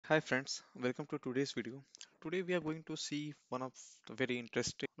Hi friends, welcome to today's video. Today we are going to see one of the very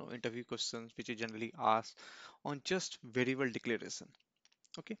interesting interview questions which is generally asked on just variable declaration.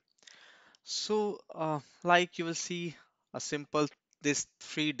 Okay, like you will see a simple this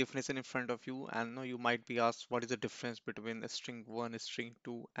three definition in front of you, and you might be asked what is the difference between a string 1, a string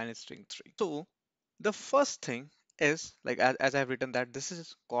 2, and a string 3. So the first thing is like as I have written that this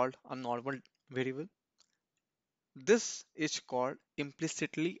is called a normal variable. This is called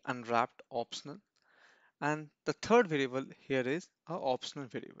implicitly unwrapped optional. And the third variable here is a optional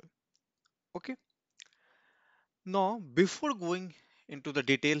variable. Okay. Now, before going into the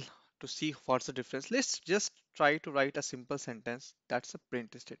detail to see what's the difference, let's just try to write a simple sentence that's a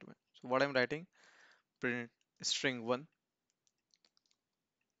print statement. So what I'm writing, print string 1,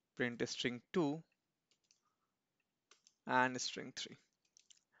 print string 2, and string 3.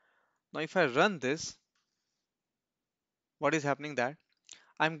 Now, if I run this, what is happening that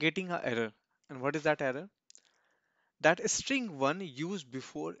I'm getting an error. And what is that error? That string 1 used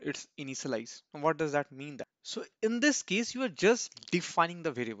before it's initialized. And what does that mean? So in this case, you are just defining the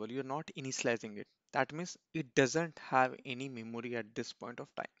variable. You're not initializing it. That means it doesn't have any memory at this point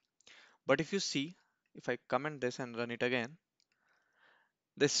of time. But if you see, if I comment this and run it again,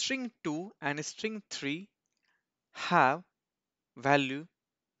 the string 2 and string 3 have value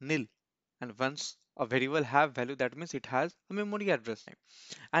nil. And once a variable have value, that means it has a memory address.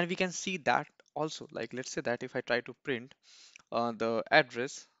 And we can see that also, like let's say that if I try to print the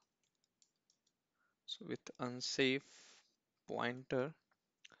address, so with unsafe pointer,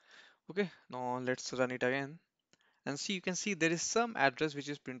 okay, now let's run it again. And see, you can see there is some address which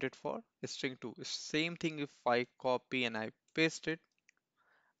is printed for string 2. Same thing if I copy and I paste it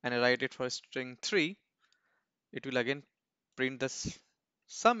and I write it for string 3, it will again print this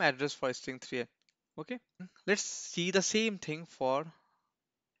some address for string 3. Okay, let's see the same thing for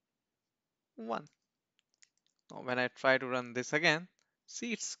 1. Now when I try to run this again,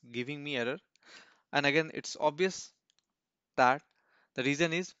 see it's giving me error. And again, it's obvious that the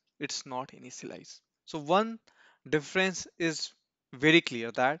reason is it's not initialized. So one difference is very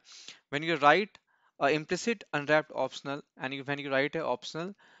clear that when you write a implicit unwrapped optional and when you write a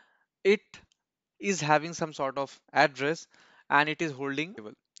optional, it is having some sort of address and it is holding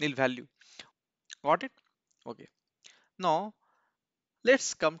nil value. Got it? Okay. Now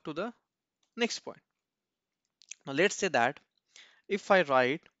let's come to the next point. Now let's say that if I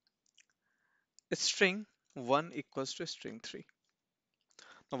write string 1 equals to string 3.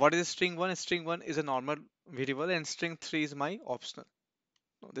 Now what is string 1? String 1 is a normal variable and string 3 is my optional.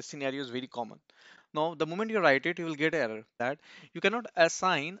 Now, this scenario is very common. Now, the moment you write it, you will get error that you cannot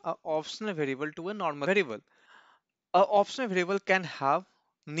assign a optional variable to a normal variable. A optional variable can have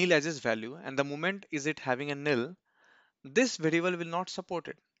nil as its value, and the moment is it having a nil, this variable will not support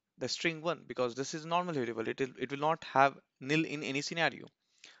it. The string 1, because this is normal variable, it will not have nil in any scenario.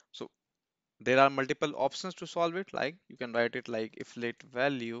 So there are multiple options to solve it. Like you can write it like if let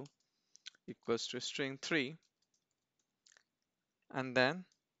value equals to string 3, and then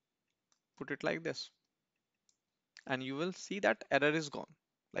put it like this, and you will see that error is gone.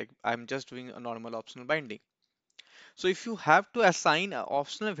 Like I'm just doing a normal optional binding. So if you have to assign an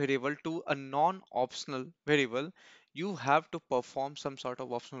optional variable to a non-optional variable, you have to perform some sort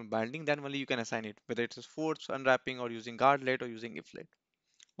of optional binding, then only you can assign it, whether it is force unwrapping or using guardlet or using iflet.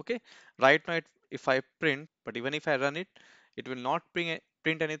 Okay, right now if I print, but even if I run it, it will not print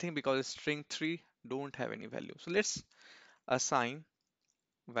anything because string 3 don't have any value. So let's assign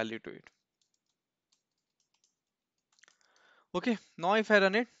value to it. Okay, now if I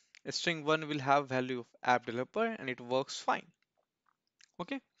run it, string 1 will have value of app developer and it works fine.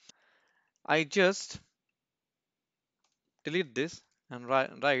 Okay, I just delete this and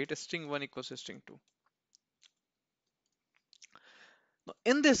write string 1 equals to string 2. Now,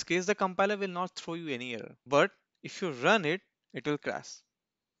 in this case, the compiler will not throw you any error, but if you run it, it will crash.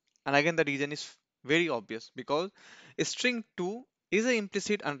 And again, the reason is very obvious because string 2 is an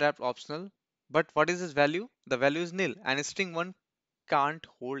implicit unwrapped optional, but what is its value? The value is nil, and string 1 can't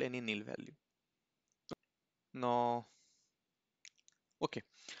hold any nil value. No, okay.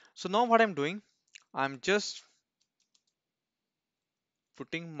 So now what I'm doing, I'm just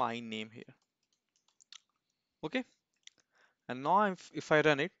putting my name here. Okay, and now if I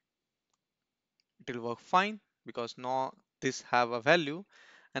run it, it will work fine because now this have a value.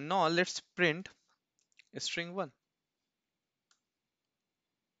 And now let's print string 1.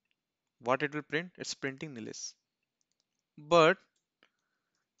 What it will print? It's printing nilis. But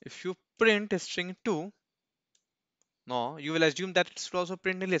if you print string 2, no, you will assume that it will also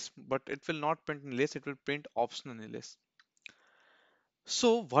print nilis, but it will not print nilis, it will print optional nilis.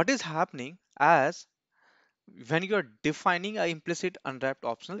 So what is happening as when you are defining a implicit unwrapped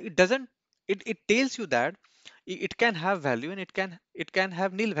optional, it doesn't, it tells you that it can have value and it can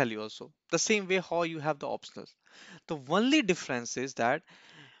have nil value also, the same way how you have the optionals. The only difference is that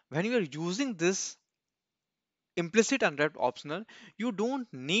when you are using this implicit unwrapped optional, you don't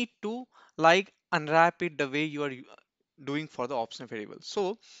need to like unwrap it the way you are doing for the optional variable.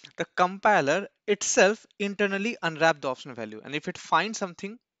 So the compiler itself internally unwrap the optional value, and if it finds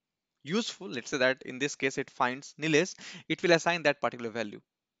something useful, let's say that in this case it finds nilis, it will assign that particular value,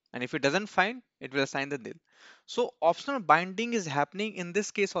 and if it doesn't find, it will assign the nil. So optional binding is happening in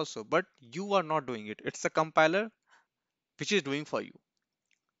this case also, but you are not doing it, it's the compiler which is doing for you.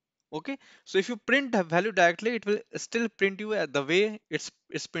 Okay, so if you print the value directly, it will still print you the way it's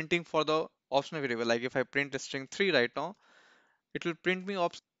printing for the optional variable. Like if I print a string 3 right now, it will print me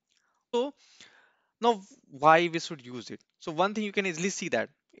option. So now why we should use it? So one thing you can easily see that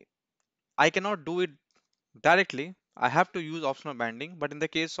I cannot do it directly, I have to use optional binding, but in the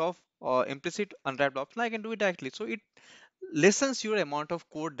case of implicit unwrapped option, I can do it directly. So it lessens your amount of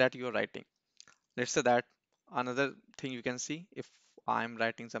code that you're writing. Let's say that another thing you can see, if I'm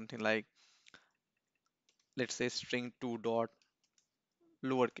writing something like, let's say string 2 dot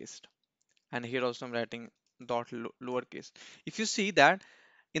lowercase, and here also I'm writing dot lowercase. If you see that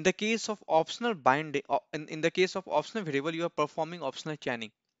in the case of optional binding, in the case of optional variable, you are performing optional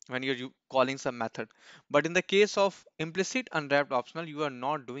chaining when you're calling some method. But in the case of implicit unwrapped optional, you are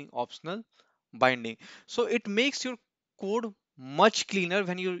not doing optional binding. So it makes your code much cleaner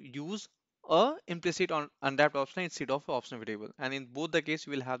when you use a implicit on unwrapped optional instead of optional variable. And in both the case,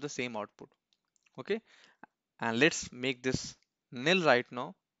 you will have the same output. Okay. And let's make this nil right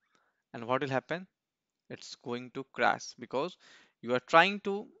now. And what will happen? It's going to crash because you are trying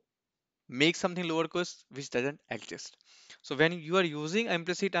to make something lower cost which doesn't exist. So when you are using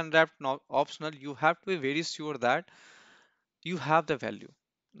implicit unwrapped optional, you have to be very sure that you have the value.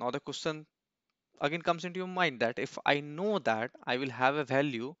 Now the question again comes into your mind that if I know that I will have a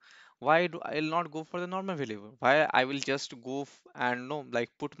value, why do I'll not go for the normal value? Why I will just go and no like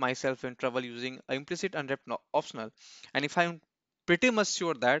put myself in trouble using implicit unwrapped optional? And if I'm pretty much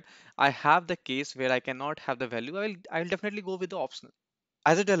sure that I have the case where I cannot have the value, I'll definitely go with the optional.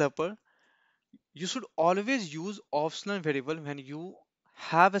 As a developer, you should always use optional variable when you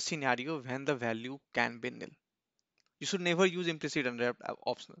have a scenario when the value can be nil. You should never use implicit unwrapped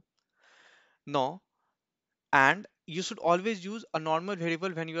optional. No, and you should always use a normal variable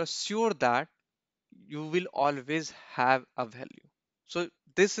when you are sure that you will always have a value. So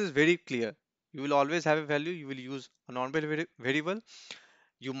this is very clear. You will always have a value. You will use a normal variable.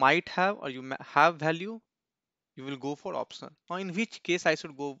 You might have or you have value. You will go for optional. Now, in which case I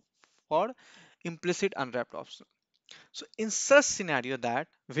should go for implicit unwrapped optional. So in such scenario that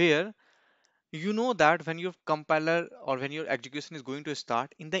where you know that when your compiler or when your execution is going to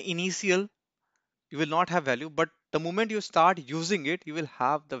start in the initial, you will not have value, but the moment you start using it, you will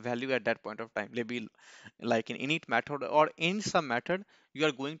have the value at that point of time. Maybe like in init method or in some method, you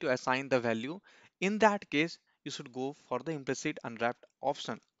are going to assign the value. In that case, you should go for the implicit unwrapped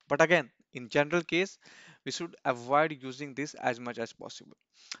option. But again, in general case, we should avoid using this as much as possible.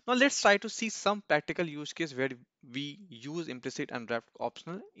 Now let's try to see some practical use case where we use implicit unwrapped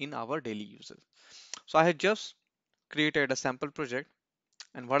optional in our daily uses. So I have just created a sample project,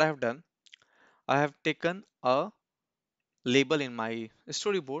 and what I have done, I have taken a label in my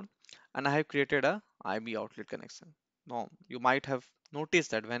storyboard and I have created a IB outlet connection. Now you might have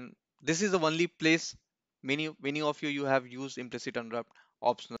noticed that when this is the only place many of you have used implicit unwrapped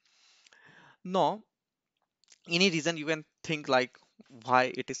optional. Now any reason you can think like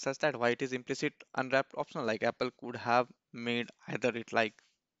why it is such that why it is implicit unwrapped optional, like Apple could have made either it like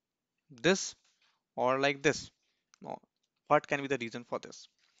this or like this. Now what can be the reason for this?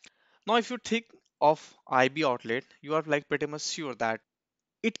 Now if you think of IB outlet, you are like pretty much sure that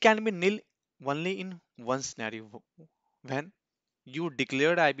it can be nil only in one scenario, when you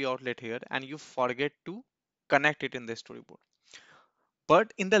declared IB outlet here and you forget to connect it in the storyboard.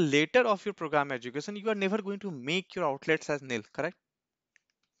 But in the later of your program education, you are never going to make your outlets as nil, correct?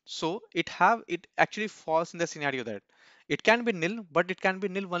 So it actually falls in the scenario that it can be nil, but it can be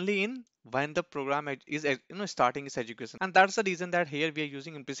nil only in when the program is starting its education. And that's the reason that here we are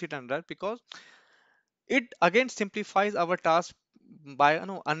using implicit unwrap, because it again simplifies our task by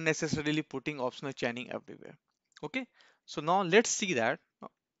unnecessarily putting optional chaining everywhere. Okay, so now let's see that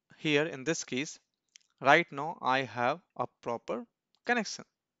here in this case, right now I have a proper connection.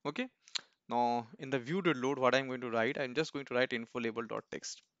 Okay, now in the view to load, what I'm going to write, I'm just going to write info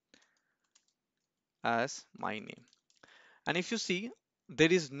label.text as my name. And if you see,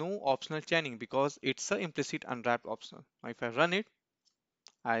 there is no optional chaining because it's a implicit unwrapped optional. Now if I run it,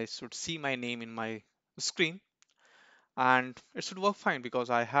 I should see my name in my screen and it should work fine because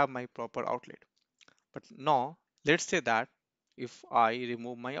I have my proper outlet. But now let's say that if I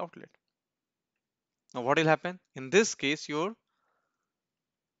remove my outlet, now what will happen? In this case, your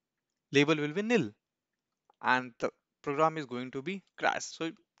label will be nil and the program is going to be crash.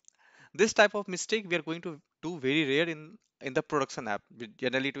 So this type of mistake we are going to do very rare in the production app.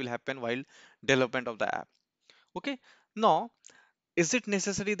 Generally it will happen while development of the app. Okay. Now, is it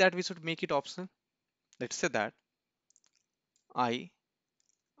necessary that we should make it optional? Let's say that I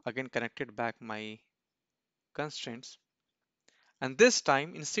again connected back my constraints, and this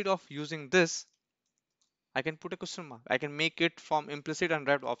time instead of using this, I can put a question mark. I can make it from implicit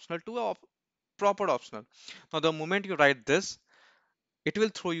unwrapped optional to a proper optional. Now the moment you write this, it will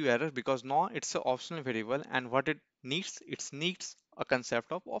throw you error because now it's an optional variable, and what it needs a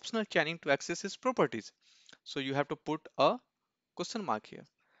concept of optional chaining to access its properties. So you have to put a question mark here,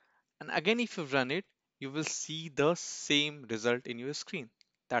 and again if you run it, you will see the same result in your screen.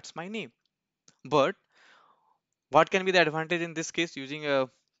 That's my name. But what can be the advantage in this case using a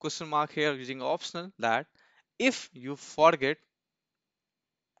question mark here, using optional, that if you forget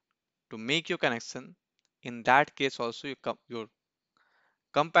to make your connection, in that case also your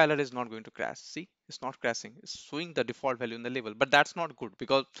compiler is not going to crash. See, it's not crashing, it's showing the default value in the label. But that's not good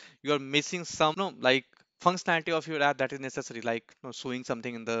because you are missing some, like functionality of your app that is necessary, like showing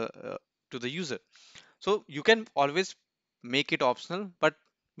something in the to the user. So you can always make it optional, but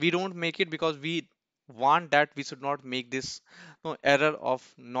we don't make it because we want that we should not make this error of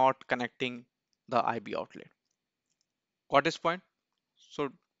not connecting the IB outlet. Got this point? So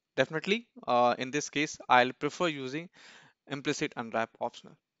definitely in this case I'll prefer using implicit unwrap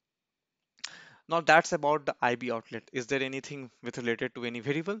optional. Now that's about the IB outlet. Is there anything with related to any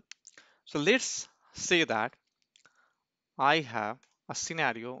variable? So let's say that I have a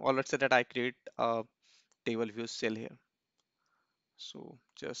scenario, or let's say that I create a table view cell here. So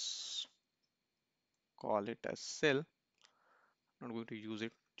just call it as cell. Not going to use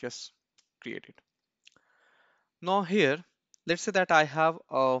it, just create it. Now here, let's say that I have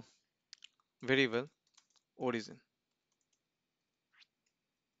a variable origin.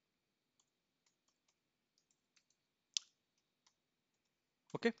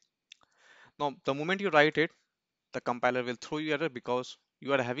 Okay. Now the moment you write it, the compiler will throw you error because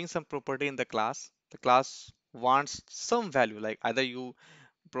you are having some property in the class. The class wants some value, like either you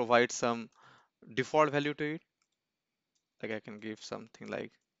provide some default value to it, like I can give something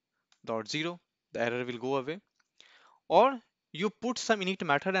like dot zero, the error will go away, or you put some init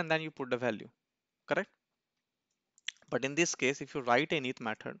method and then you put the value, correct? But in this case, if you write a init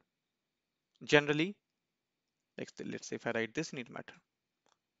method, generally, like let's say if I write this init method,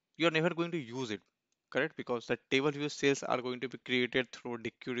 you are never going to use it, correct? Because the table view cells are going to be created through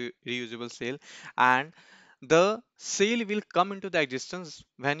reusable cell, and the cell will come into the existence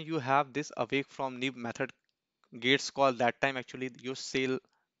when you have this awake from nib method gets call. That time actually your cell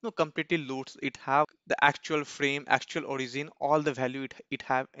completely loads. It have the actual frame, actual origin, all the value it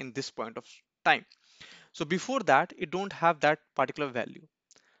have in this point of time. So before that it don't have that particular value.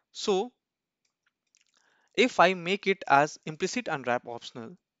 So if I make it as implicit unwrap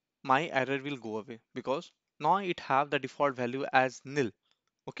optional, my error will go away because now it have the default value as nil.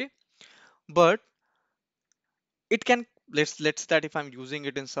 Okay. But it can, let's that if I'm using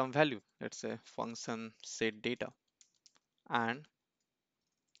it in some value, let's say function set data, and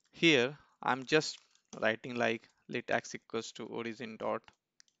here I'm just writing like let x equals to origin dot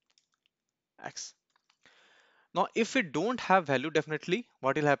x. Now if it don't have value, definitely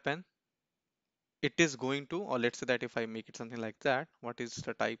what will happen, it is going to, or let's say that if I make it something like that, what is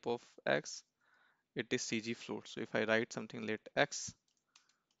the type of x? It is CG float. So if I write something let x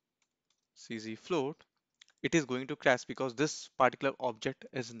CG float, it is going to crash because this particular object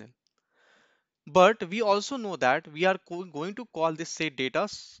is nil. But we also know that we are going to call this set data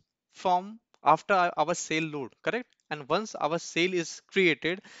from after our sale load, correct? And once our sale is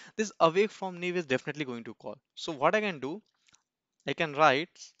created, this awake from nib is definitely going to call. So what I can do, I can write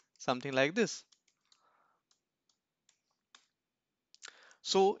something like this.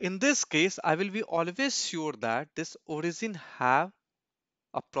 So in this case, I will be always sure that this origin have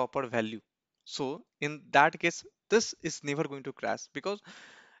a proper value. So in that case, this is never going to crash because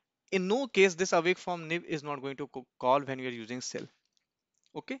in no case this awake from nib is not going to call when you are using cell.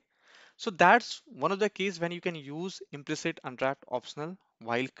 Okay. So that's one of the keys when you can use implicit unwrapped optional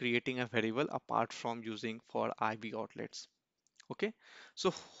while creating a variable apart from using for IB outlets. Okay.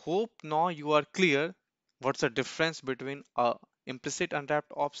 So hope now you are clear what's the difference between a implicit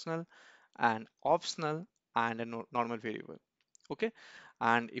unwrapped optional, and optional and a normal variable. Okay.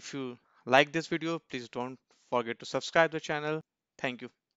 And if you like this video, please don't forget to subscribe the channel. Thank you.